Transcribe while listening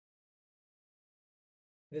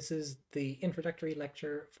This is the introductory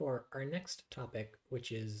lecture for our next topic,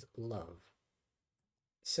 which is love.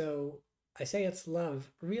 So I say it's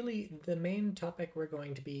love. Really, the main topic we're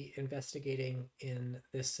going to be investigating in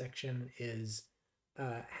this section is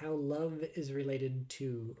how love is related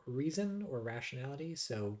to reason or rationality.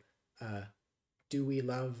 So, uh, do we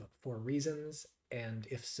love for reasons? And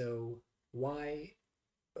if so, why?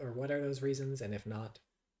 Or what are those reasons? And if not,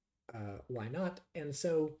 why not? And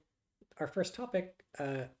so our first topic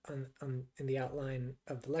in the outline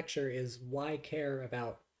of the lecture is why care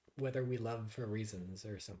about whether we love for reasons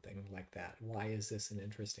or something like that. Why is this an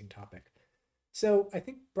interesting topic? So I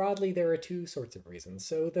think broadly there are two sorts of reasons.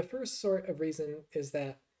 So the first sort of reason is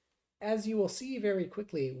that, as you will see very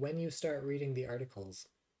quickly when you start reading the articles,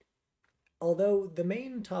 although the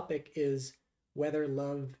main topic is whether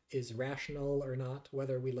love is rational or not,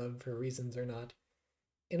 whether we love for reasons or not,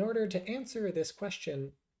 in order to answer this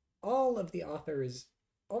question, all of the authors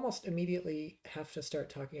almost immediately have to start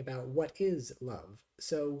talking about what is love.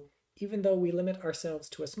 So even though we limit ourselves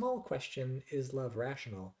to a small question, is love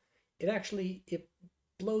rational? It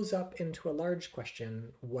blows up into a large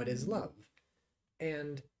question, what is love?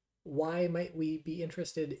 And why might we be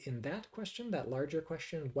interested in that question, that larger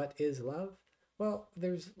question, what is love? Well,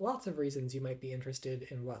 there's lots of reasons you might be interested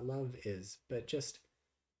in what love is, but just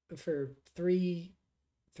for three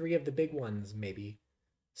of the big ones, maybe.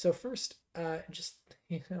 So first, just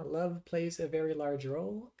love plays a very large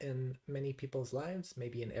role in many people's lives,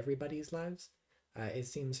 maybe in everybody's lives. It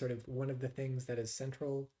seems sort of one of the things that is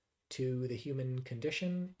central to the human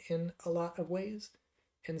condition in a lot of ways.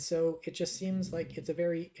 And so it just seems like it's a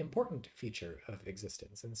very important feature of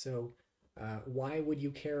existence. And so why would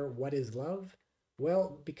you care what is love?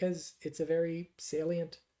 Well, because it's a very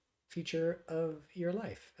salient feature of your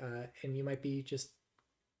life. And you might be just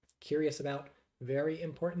curious about very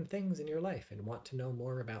important things in your life and want to know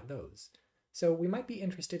more about those. So we might be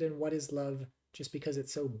interested in what is love just because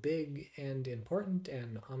it's so big and important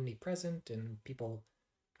and omnipresent, and people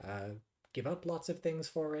uh, give up lots of things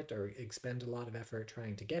for it or expend a lot of effort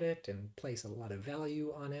trying to get it and place a lot of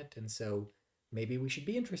value on it. And so maybe we should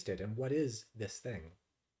be interested in what is this thing.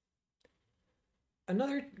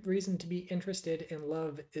 Another reason to be interested in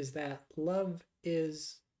love is that love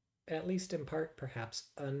is, at least in part perhaps,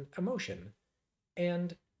 an emotion.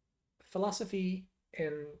 And philosophy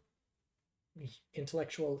and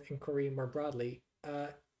intellectual inquiry more broadly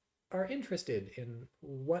are interested in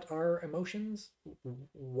what are emotions,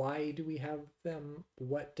 why do we have them,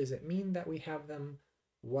 what does it mean that we have them,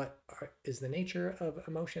 is the nature of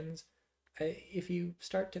emotions. If you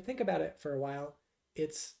start to think about it for a while,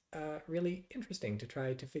 it's really interesting to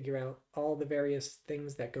try to figure out all the various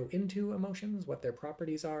things that go into emotions, what their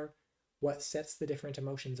properties are, what sets the different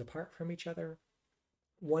emotions apart from each other.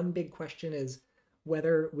 One big question is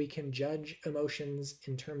whether we can judge emotions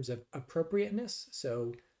in terms of appropriateness.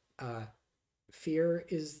 So uh, fear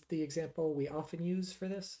is the example we often use for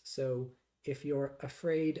this. So if you're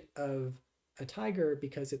afraid of a tiger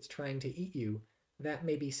because it's trying to eat you, that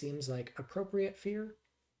maybe seems like appropriate fear.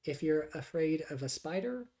 If you're afraid of a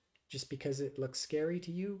spider just because it looks scary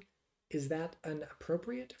to you, is that an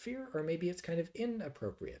appropriate fear? Or maybe it's kind of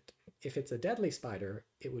inappropriate. If it's a deadly spider,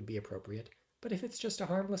 it would be appropriate. But if it's just a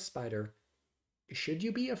harmless spider, should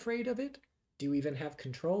you be afraid of it? Do you even have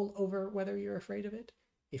control over whether you're afraid of it?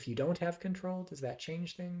 If you don't have control, does that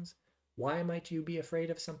change things? Why might you be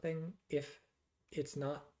afraid of something if it's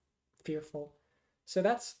not fearful? So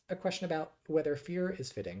that's a question about whether fear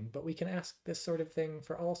is fitting, but we can ask this sort of thing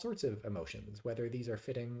for all sorts of emotions, whether these are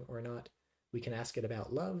fitting or not. We can ask it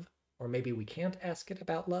about love, or maybe we can't ask it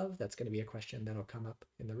about love. That's going to be a question that'll come up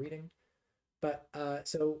in the reading. But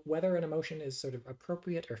so whether an emotion is sort of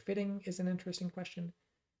appropriate or fitting is an interesting question.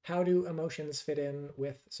 How do emotions fit in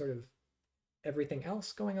with sort of everything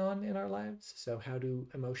else going on in our lives? So how do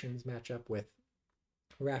emotions match up with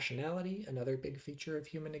rationality, another big feature of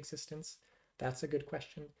human existence? That's a good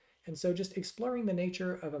question. And so just exploring the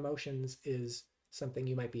nature of emotions is something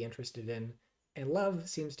you might be interested in. And love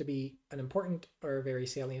seems to be an important or very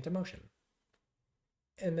salient emotion.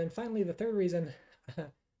 And then finally, the third reason,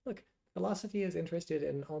 look, philosophy is interested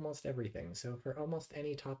in almost everything. So for almost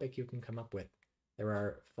any topic you can come up with, there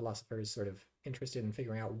are philosophers sort of interested in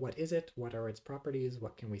figuring out what is it, what are its properties,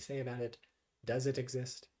 what can we say about it, does it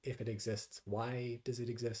exist? If it exists, why does it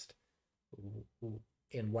exist?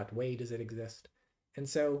 In what way does it exist? And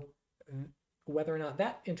so whether or not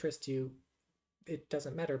that interests you, it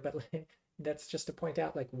doesn't matter, but that's just to point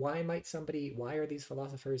out, like, why are these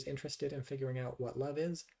philosophers interested in figuring out what love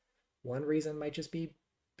is? One reason might just be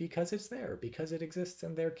because it's there, because it exists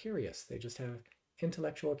and they're curious. They just have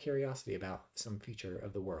intellectual curiosity about some feature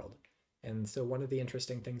of the world. And so one of the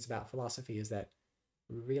interesting things about philosophy is that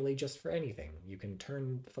really just for anything, you can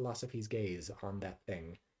turn philosophy's gaze on that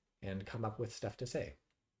thing and come up with stuff to say.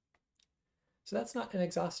 So that's not an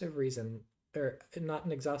exhaustive reason, or not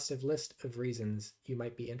an exhaustive list of reasons you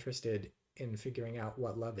might be interested in figuring out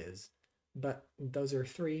what love is, but those are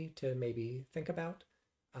three to maybe think about.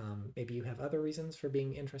 Maybe you have other reasons for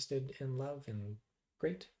being interested in love, and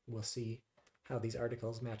great, we'll see how these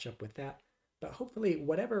articles match up with that. But hopefully,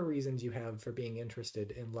 whatever reasons you have for being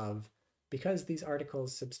interested in love, because these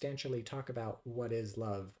articles substantially talk about what is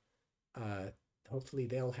love, hopefully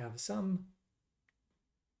they'll have some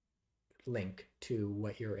link to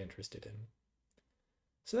what you're interested in.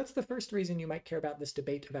 So that's the first reason you might care about this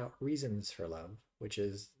debate about reasons for love, which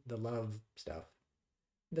is the love stuff.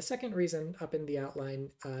 The second reason up in the outline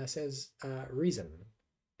says reason.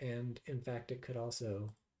 And in fact, it could also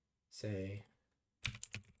say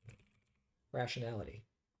rationality.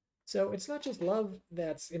 So it's not just love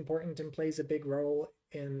that's important and plays a big role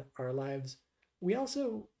in our lives. We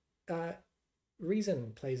also,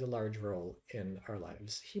 reason plays a large role in our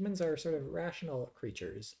lives. Humans are sort of rational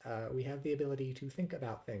creatures. We have the ability to think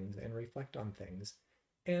about things and reflect on things.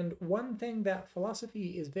 And one thing that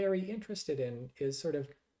philosophy is very interested in is sort of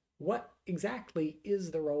what exactly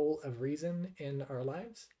is the role of reason in our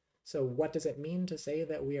lives? So what does it mean to say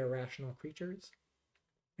that we are rational creatures?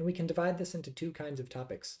 And we can divide this into two kinds of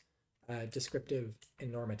topics, descriptive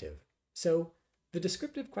and normative. So the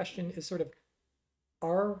descriptive question is sort of,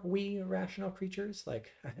 are we rational creatures?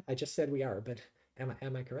 Like I just said we are, but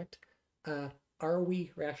am I correct? Are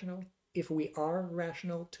we rational? If we are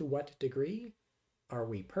rational, to what degree? Are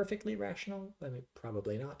we perfectly rational? I mean,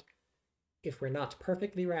 probably not. If we're not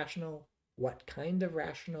perfectly rational, what kind of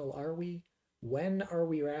rational are we? When are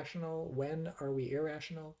we rational? When are we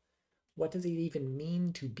irrational? What does it even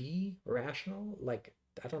mean to be rational? Like,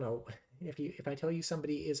 I don't know, if I tell you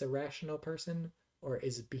somebody is a rational person, or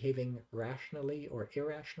is behaving rationally or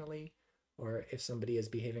irrationally, or if somebody is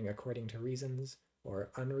behaving according to reasons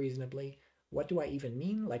or unreasonably, what do I even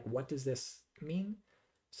mean? Like, what does this mean?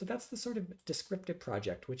 So that's the sort of descriptive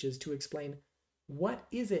project, which is to explain, what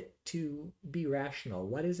is it to be rational?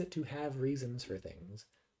 What is it to have reasons for things?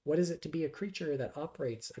 What is it to be a creature that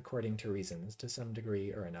operates according to reasons to some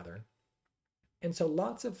degree or another? And so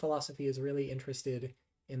lots of philosophy is really interested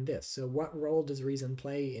in this. So what role does reason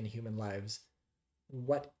play in human lives?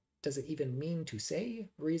 What does it even mean to say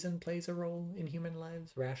reason plays a role in human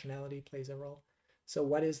lives? Rationality plays a role? So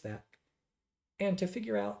what is that? And to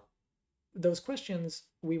figure out those questions,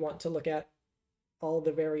 we want to look at all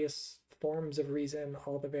the various forms of reason,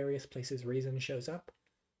 all the various places reason shows up,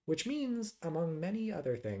 which means, among many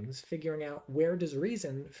other things, figuring out where does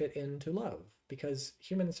reason fit into love, because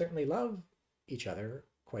humans certainly love each other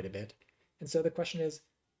quite a bit. And so the question is,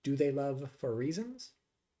 do they love for reasons?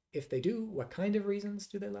 If they do, what kind of reasons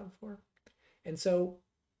do they love for? And so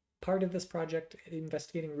part of this project,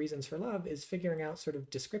 investigating reasons for love, is figuring out sort of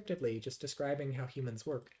descriptively, just describing how humans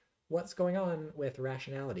work, what's going on with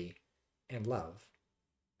rationality and love.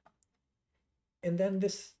 And then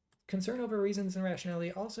this concern over reasons and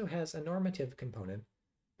rationality also has a normative component,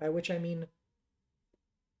 by which I mean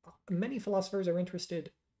many philosophers are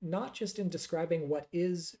interested not just in describing what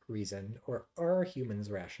is reason or are humans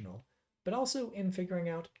rational, but also in figuring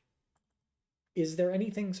out, is there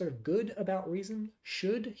anything sort of good about reason?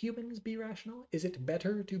 Should humans be rational? Is it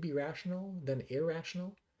better to be rational than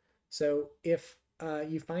irrational? So if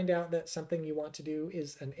you find out that something you want to do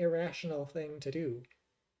is an irrational thing to do,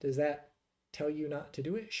 does that tell you not to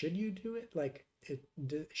do it? Should you do it? Like,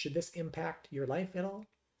 should this impact your life at all?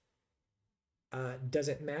 Does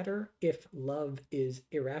it matter if love is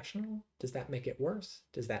irrational? Does that make it worse?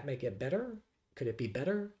 Does that make it better? Could it be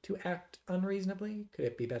better to act unreasonably? Could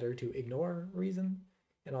it be better to ignore reason?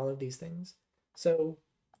 And all of these things. So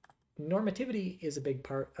normativity is a big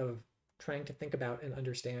part of trying to think about and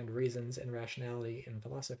understand reasons and rationality in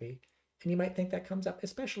philosophy. And you might think that comes up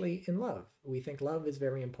especially in love. We think love is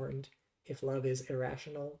very important. If love is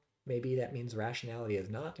irrational, maybe that means rationality is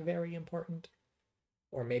not very important.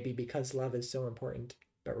 Or maybe because love is so important,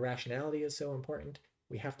 but rationality is so important,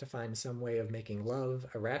 we have to find some way of making love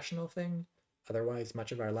a rational thing. Otherwise,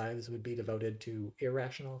 much of our lives would be devoted to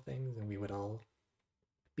irrational things, and we would all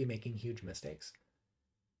be making huge mistakes.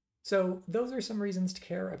 So those are some reasons to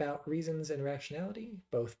care about reasons and rationality,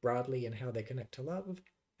 both broadly and how they connect to love.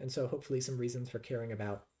 And so hopefully some reasons for caring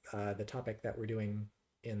about the topic that we're doing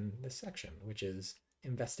in this section, which is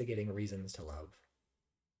investigating reasons to love.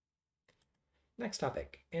 Next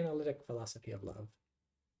topic, analytic philosophy of love.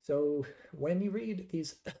 So when you read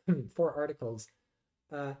these 4 articles,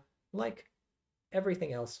 uh, like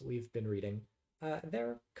everything else we've been reading,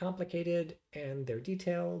 they're complicated and they're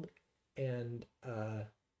detailed and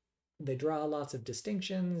they draw lots of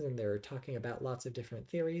distinctions and they're talking about lots of different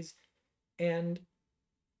theories. And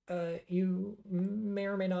you may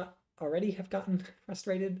or may not already have gotten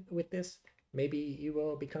frustrated with this. Maybe you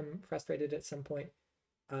will become frustrated at some point.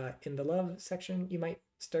 In the love section, you might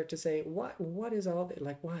start to say, what is all that?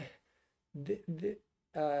 Like, why?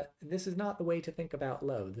 This is not the way to think about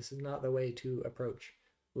love. This is not the way to approach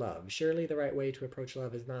love. Surely the right way to approach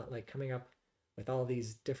love is not like coming up with all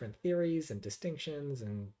these different theories and distinctions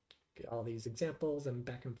and all these examples and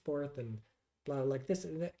back and forth and blah. Like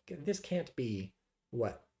this can't be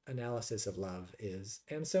what analysis of love is.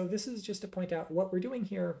 And so this is just to point out what we're doing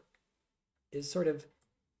here is sort of,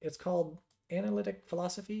 it's called analytic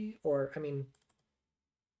philosophy, or I mean,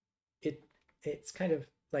 it's kind of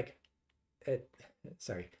like,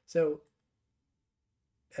 sorry. So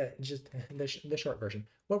just the short version.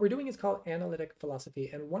 What we're doing is called analytic philosophy,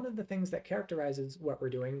 and one of the things that characterizes what we're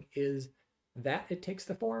doing is that it takes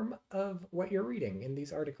the form of what you're reading in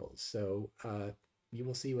these articles. So you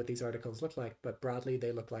will see what these articles look like, but broadly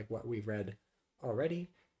they look like what we've read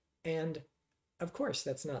already. And of course,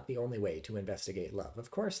 that's not the only way to investigate love. Of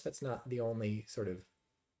course, that's not the only sort of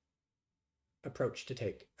approach to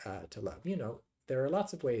take to love. You know, there are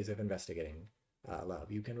lots of ways of investigating love.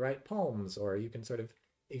 You can write poems, or you can sort of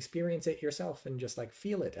experience it yourself and just like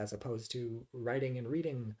feel it, as opposed to writing and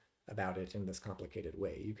reading about it in this complicated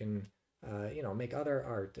way. You can, you know, make other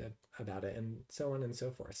art about it, and so on and so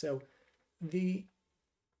forth. So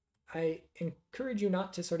I encourage you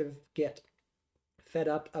not to sort of get fed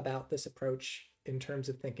up about this approach in terms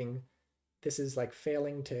of thinking this is like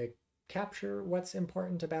failing to capture what's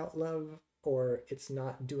important about love, or it's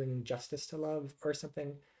not doing justice to love or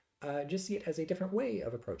something. Just see it as a different way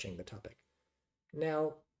of approaching the topic.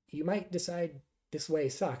 Now, you might decide this way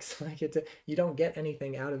sucks. Like you don't get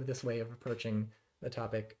anything out of this way of approaching the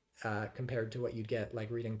topic compared to what you'd get like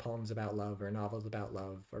reading poems about love or novels about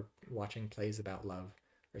love or watching plays about love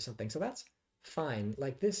or something. So that's fine.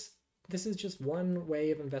 Like this is just one way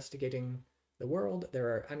of investigating the world. There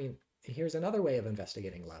are, I mean, here's another way of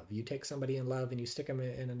investigating love. You take somebody in love and you stick them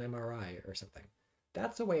in an MRI or something.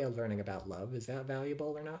 That's a way of learning about love. Is that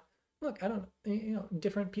valuable or not? Look, I don't, you know,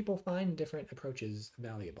 different people find different approaches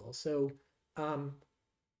valuable. So, I'm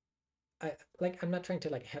not trying to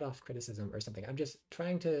like head off criticism or something. I'm just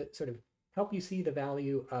trying to sort of help you see the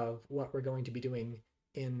value of what we're going to be doing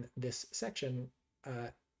in this section.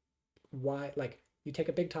 Why, like, you take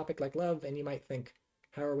a big topic like love and you might think,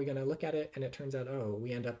 how are we going to look at it? And it turns out, oh,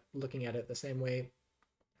 we end up looking at it the same way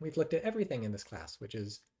we've looked at everything in this class, which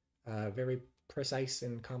is very precise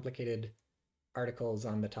and complicated articles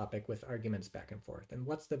on the topic with arguments back and forth. And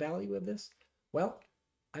what's the value of this? Well,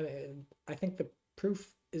 I think the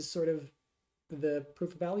proof is sort of, the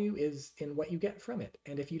proof of value is in what you get from it.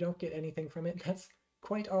 And if you don't get anything from it, that's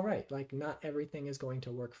quite all right. Like, not everything is going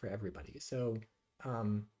to work for everybody. So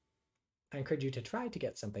I encourage you to try to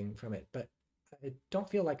get something from it, but don't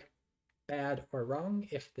feel like bad or wrong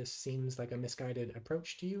if this seems like a misguided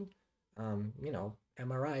approach to you. You know,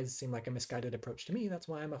 MRIs seem like a misguided approach to me. That's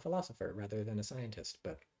why I'm a philosopher rather than a scientist,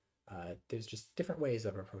 but there's just different ways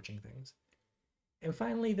of approaching things. And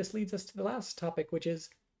finally, this leads us to the last topic, which is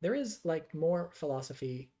there is like more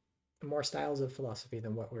philosophy, more styles of philosophy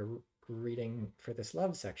than what we're reading for this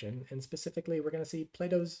love section. And specifically, we're going to see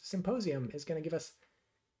Plato's Symposium is going to give us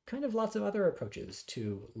kind of lots of other approaches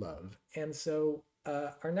to love. And so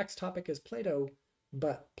our next topic is Plato,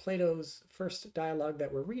 but Plato's first dialogue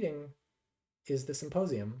that we're reading is the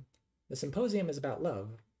Symposium. The Symposium is about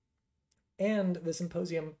love, and the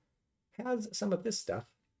Symposium has some of this stuff,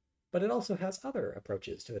 but it also has other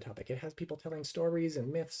approaches to the topic. It has people telling stories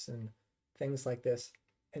and myths and things like this.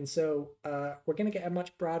 And so we're going to get a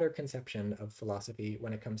much broader conception of philosophy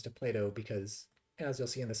when it comes to Plato, because as you'll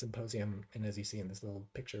see in the Symposium, and as you see in this little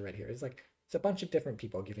picture right here, it's like it's a bunch of different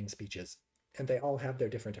people giving speeches, and they all have their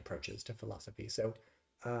different approaches to philosophy. So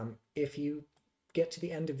if you get to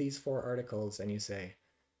the end of these 4 articles and you say,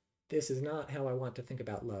 this is not how I want to think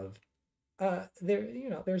about love,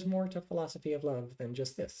 there's more to philosophy of love than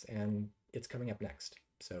just this, and it's coming up next.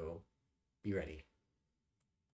 So be ready.